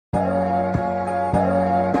Another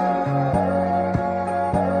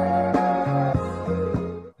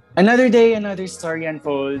day, another story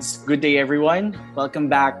unfolds. Good day, everyone. Welcome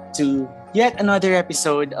back to yet another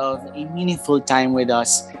episode of A Meaningful Time with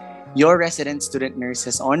Us, your resident student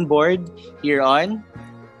nurses on board here on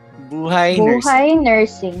Buhay Nursing. Buhay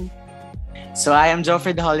Narsing. So I am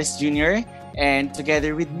Joefred Jr. and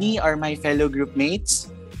together with me are my fellow group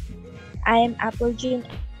mates. I am Jean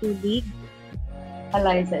Dulig.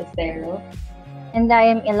 Eliza Estero. And I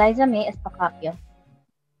am Eliza Mae Estocapio.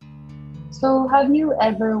 So, have you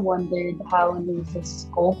ever wondered how nurses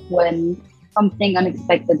cope when something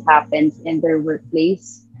unexpected happens in their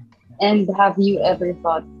workplace? And have you ever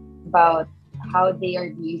thought about how they are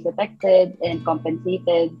being protected and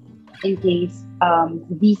compensated in case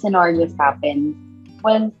these scenarios happen?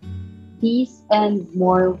 Well, these and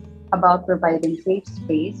more about providing safe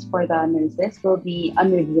space for the nurses will be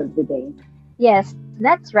unrevealed today. Yes,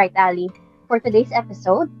 that's right, Ali. For today's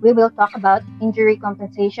episode, we will talk about injury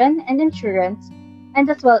compensation and insurance, and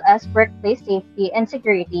as well as workplace safety and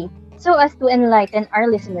security, so as to enlighten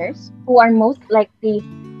our listeners, who are most likely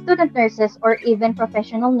student nurses or even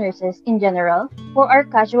professional nurses in general, who are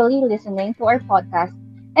casually listening to our podcast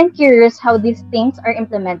and curious how these things are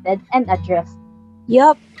implemented and addressed.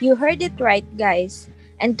 Yup, you heard it right, guys.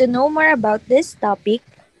 And to know more about this topic,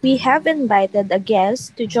 we have invited a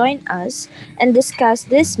guest to join us and discuss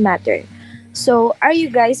this matter. So, are you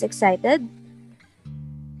guys excited?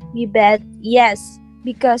 We bet yes,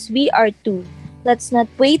 because we are too. Let's not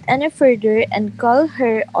wait any further and call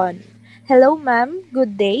her on. Hello, ma'am.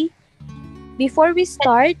 Good day. Before we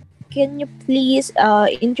start, can you please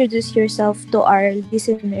introduce yourself to our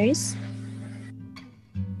listeners?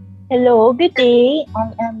 Hello, good day.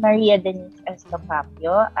 I'm Maria Denise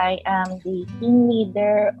Estocapio. I am the team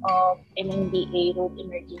leader of MNDA Road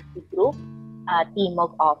Emergency Group,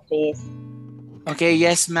 Timog Office. Okay,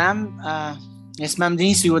 yes, ma'am. Yes, ma'am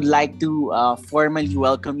Denise, we would like to formally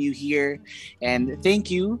welcome you here and thank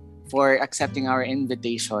you for accepting our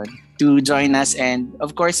invitation to join us and,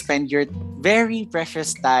 of course, spend your very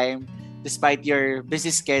precious time despite your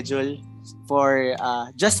busy schedule for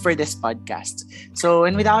just for this podcast. So,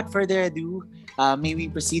 and without further ado, may we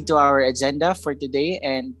proceed to our agenda for today.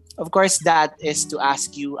 And of course, that is to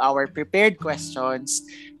ask you our prepared questions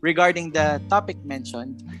regarding the topic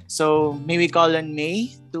mentioned. So, may we call on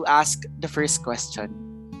May to ask the first question?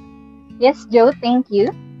 Yes, Joe, thank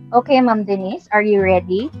you. Okay, Ma'am Denise, are you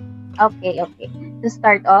ready? Okay. To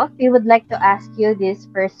start off, we would like to ask you this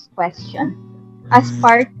first question. As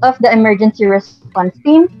part of the emergency response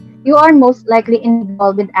team, you are most likely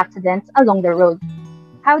involved with accidents along the road.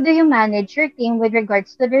 How do you manage your team with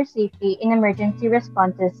regards to their safety in emergency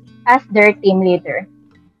responses as their team leader?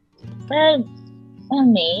 Well,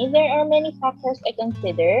 May, there are many factors I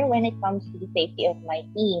consider when it comes to the safety of my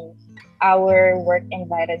team. Our work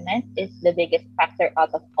environment is the biggest factor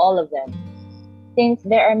out of all of them. Since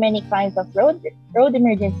there are many kinds of road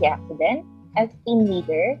emergency accidents, as team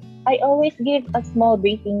leader, I always give a small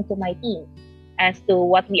briefing to my team as to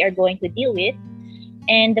what we are going to deal with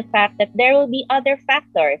and the fact that there will be other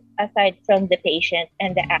factors aside from the patient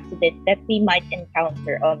and the accident that we might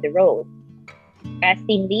encounter on the road. As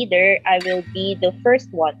team leader, I will be the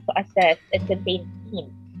first one to assess and contain the team.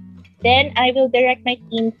 Then I will direct my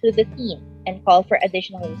team to the team and call for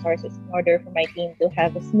additional resources in order for my team to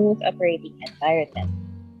have a smooth operating environment.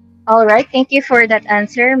 All right, thank you for that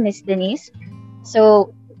answer, Miss Denise.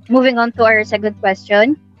 So, moving on to our second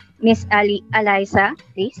question, Miss Alyza,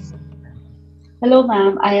 please. Hello,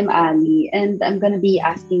 ma'am. I am Ali, and I'm going to be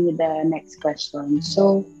asking you the next question.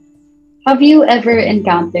 So, have you ever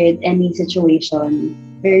encountered any situation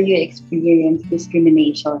where you experienced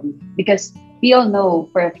discrimination? Because we all know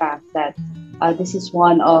for a fact that this is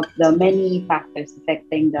one of the many factors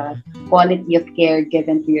affecting the quality of care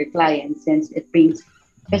given to your clients, since it brings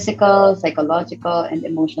physical, psychological, and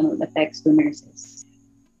emotional effects to nurses.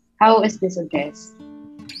 How is this addressed?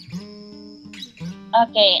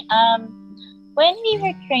 Okay, when we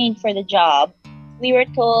were trained for the job, we were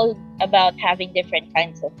told about having different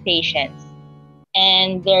kinds of patients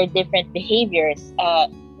and their different behaviors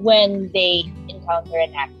when they encounter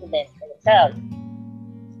an accident themselves.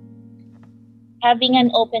 Having an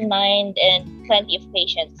open mind and plenty of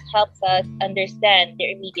patience helps us understand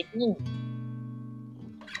their immediate needs.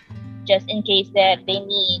 Just in case that they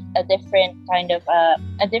need a different kind of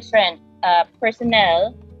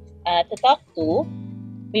personnel to talk to,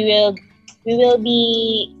 we will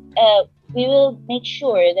make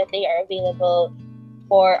sure that they are available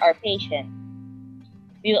for our patient.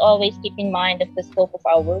 We will always keep in mind of the scope of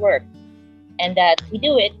our work and that we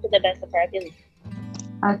do it to the best of our ability.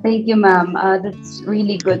 Thank you, ma'am. That's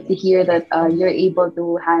really good to hear that you're able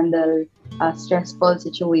to handle stressful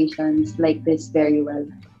situations like this very well.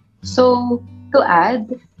 So, to add,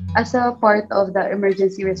 as a part of the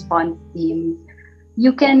emergency response team,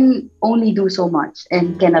 you can only do so much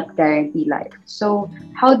and cannot guarantee life. So,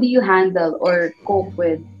 how do you handle or cope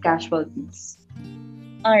with casualties?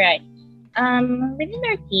 All right. Within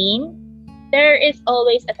our team, there is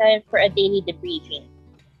always a time for a daily debriefing.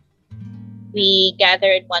 We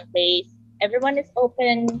gather in one place. Everyone is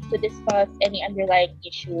open to discuss any underlying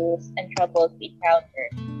issues and troubles we encounter.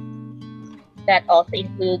 That also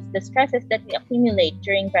includes the stresses that we accumulate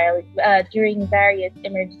during various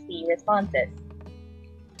emergency responses.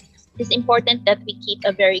 It is important that we keep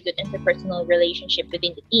a very good interpersonal relationship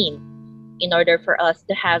within the team in order for us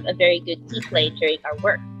to have a very good team play during our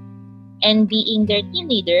work. And being their team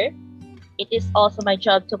leader, it is also my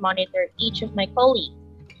job to monitor each of my colleagues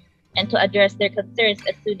and to address their concerns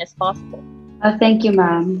as soon as possible. Thank you,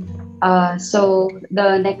 ma'am. So,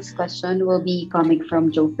 the next question will be coming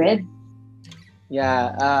from Joefred.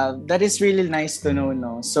 Yeah, that is really nice to know,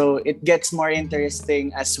 no? So it gets more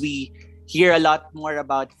interesting as we hear a lot more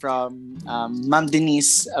about from Ma'am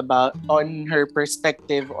Denise about on her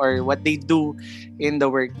perspective or what they do in the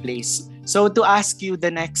workplace. So to ask you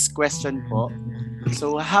the next question po,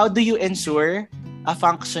 so how do you ensure a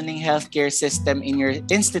functioning healthcare system in your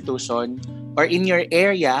institution or in your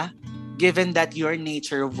area given that your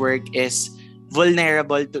nature of work is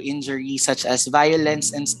vulnerable to injury such as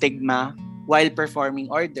violence and stigma while performing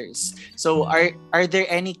orders? So are there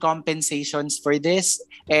any compensations for this?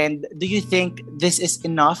 And do you think this is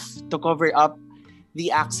enough to cover up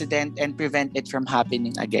the accident and prevent it from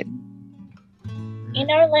happening again? In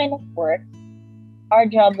our line of work, our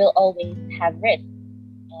job will always have risk,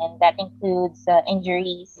 and that includes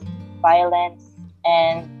injuries, violence,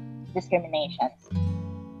 and discriminations.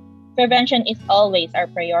 Prevention is always our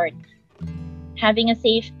priority. Having a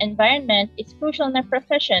safe environment is crucial in our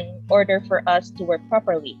profession in order for us to work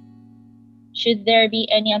properly. Should there be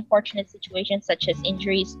any unfortunate situations such as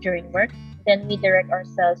injuries during work, then we direct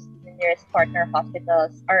ourselves to the nearest partner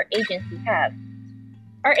hospitals our agency has.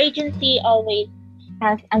 Our agency always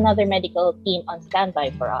has another medical team on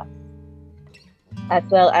standby for us, as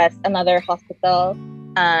well as another hospital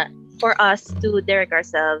for us to direct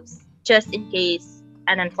ourselves just in case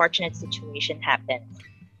an unfortunate situation happens.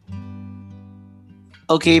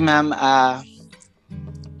 Okay, ma'am.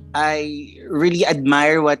 I really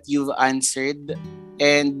admire what you've answered.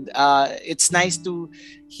 And it's nice to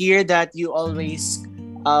hear that you always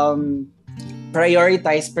um,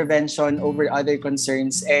 prioritize prevention over other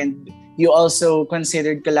concerns. And you also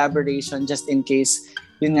considered collaboration just in case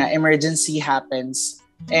yun nga, emergency happens.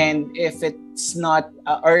 And if it's not,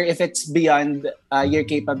 or if it's beyond your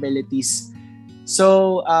capabilities.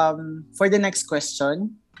 So for the next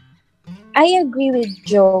question, I agree with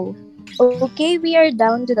Joe. Okay, we are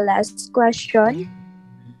down to the last question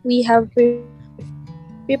we have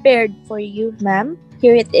prepared for you, ma'am.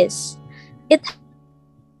 Here it is. It has been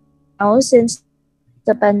a year now since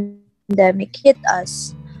the pandemic hit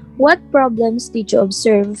us. What problems did you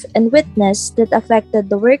observe and witness that affected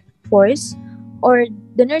the workforce or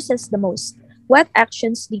the nurses the most? What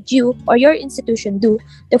actions did you or your institution do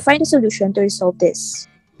to find a solution to resolve this?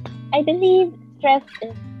 I believe stress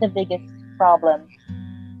is the biggest problem.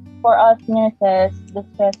 For us nurses, the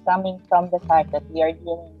stress coming from the fact that we are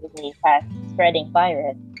dealing with a fast spreading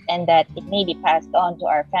virus and that it may be passed on to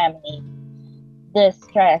our family. The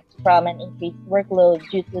stress from an increased workload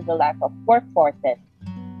due to the lack of workforces,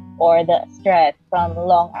 or the stress from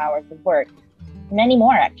long hours of work. Many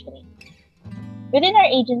more, actually. Within our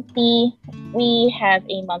agency, we have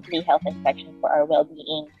a monthly health inspection for our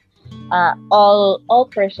well-being. All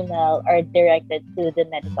personnel are directed to the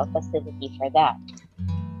medical facility for that.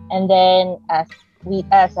 And then,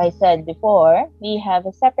 as I said before, we have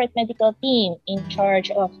a separate medical team in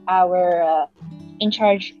charge of our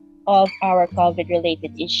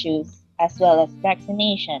COVID-related issues as well as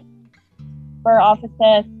vaccination. For our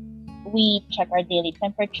offices, we check our daily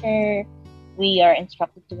temperature. We are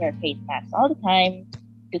instructed to wear face masks all the time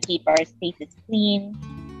to keep our spaces clean.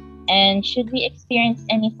 And should we experience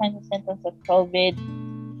any signs or symptoms of COVID,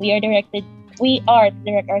 we are to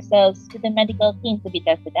direct ourselves to the medical team to be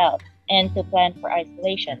tested out and to plan for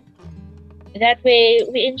isolation. That way,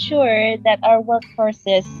 we ensure that our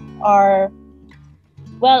workforces are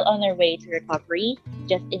well on their way to recovery,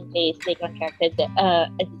 just in case they contracted a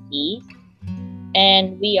disease.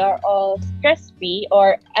 And we are all stress-free,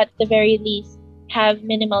 or at the very least, have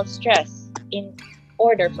minimal stress in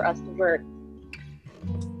order for us to work.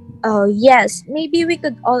 Oh, yes, maybe we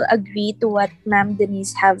could all agree to what Ma'am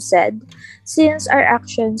Denise have said. Since our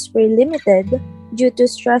actions were limited due to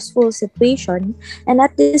stressful situation, and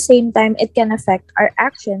at the same time, it can affect our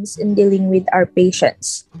actions in dealing with our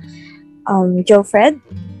patients. Joefred?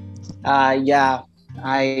 Yeah,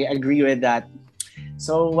 I agree with that.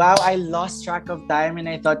 So, wow, I lost track of time and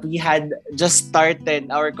I thought we had just started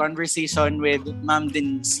our conversation with Ma'am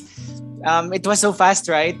Denise. It was so fast,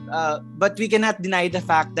 right? But we cannot deny the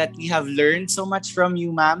fact that we have learned so much from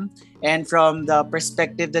you, ma'am, and from the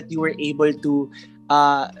perspective that you were able to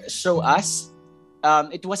show us.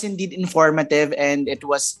 It was indeed informative, and it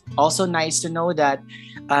was also nice to know that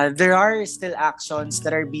there are still actions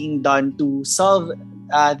that are being done to solve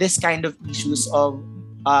this kind of issues of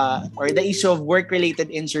or the issue of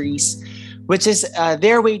work-related injuries, which is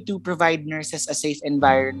their way to provide nurses a safe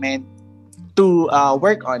environment to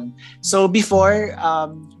work on. So before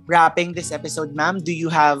wrapping this episode, ma'am, do you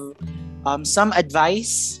have some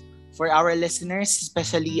advice for our listeners,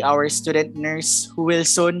 especially our student nurse who will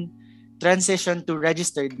soon transition to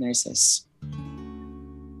registered nurses?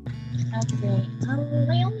 Okay.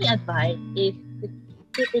 My only advice is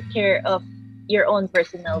to take care of your own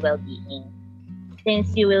personal well-being.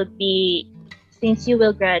 Since you will be, since you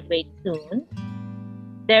will graduate soon,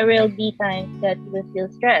 there will be times that you will feel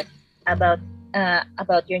stressed about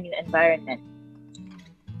your new environment.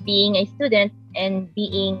 Being a student and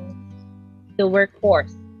being the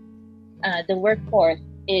workforce, the workforce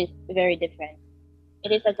is very different.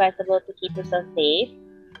 It is advisable to keep yourself safe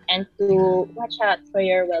and to watch out for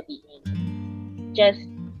your well-being, just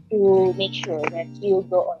to make sure that you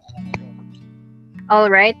go on another day. All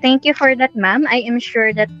right. Thank you for that, ma'am. I am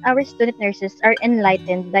sure that our student nurses are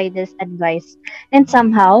enlightened by this advice and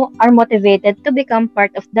somehow are motivated to become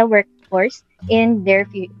part of the workforce in their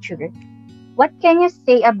future. What can you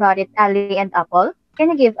say about it, Ali and Apple? Can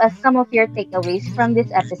you give us some of your takeaways from this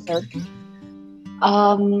episode?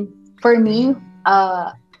 For me,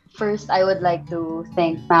 first I would like to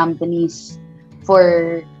thank Ma'am Denise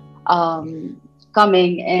for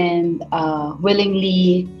coming and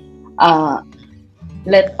willingly uh,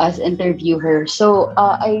 let us interview her. So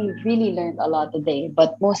I really learned a lot today,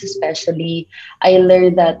 but most especially, I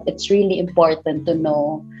learned that it's really important to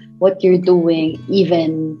know what you're doing,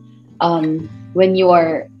 even when you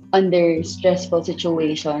are under stressful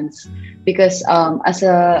situations. Because as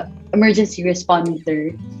a emergency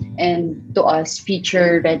responder and to us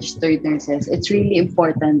future registered nurses, it's really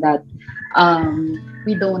important that um,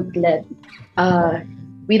 we don't let uh,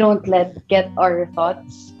 get our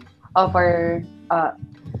thoughts of our uh,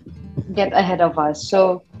 get ahead of us.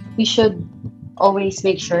 So we should always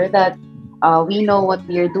make sure that we know what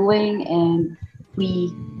we are doing and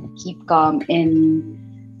we keep calm in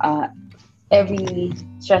uh, every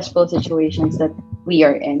stressful situations that we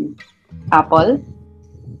are in. Apple.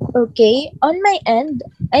 Okay, on my end,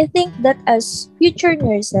 I think that as future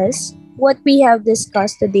nurses, what we have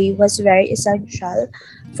discussed today was very essential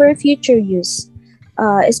for future use,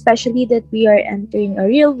 especially that we are entering a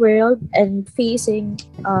real world and facing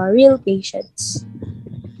real patients.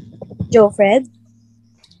 Joefred?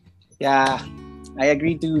 Yeah, I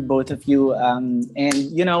agree to both of you. And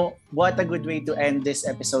you know, what a good way to end this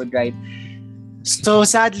episode, right? So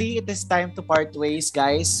sadly, it is time to part ways,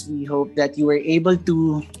 guys. We hope that you were able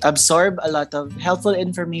to absorb a lot of helpful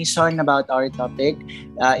information about our topic,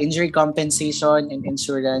 injury compensation and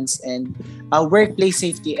insurance, and workplace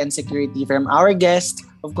safety and security from our guest,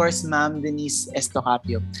 of course, Ma'am Denise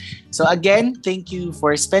Estocapio. So again, thank you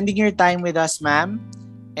for spending your time with us, ma'am,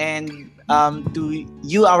 and to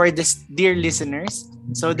you, our dear listeners.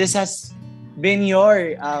 So this has been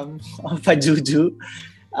your Juju.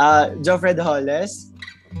 Joefred Holles.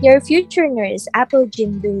 Your future nurse, Apple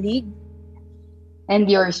Jean Dulig. And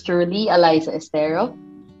yours truly, Eliza Estero.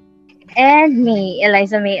 And me,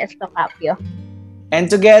 Eliza Mae Estocapio. And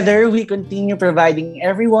together, we continue providing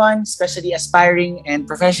everyone, especially aspiring and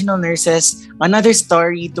professional nurses, another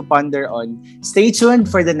story to ponder on. Stay tuned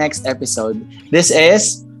for the next episode. This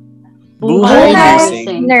is Buhay Buhay Buhay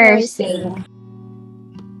Nursing. Nursing. Nursing. Nursing.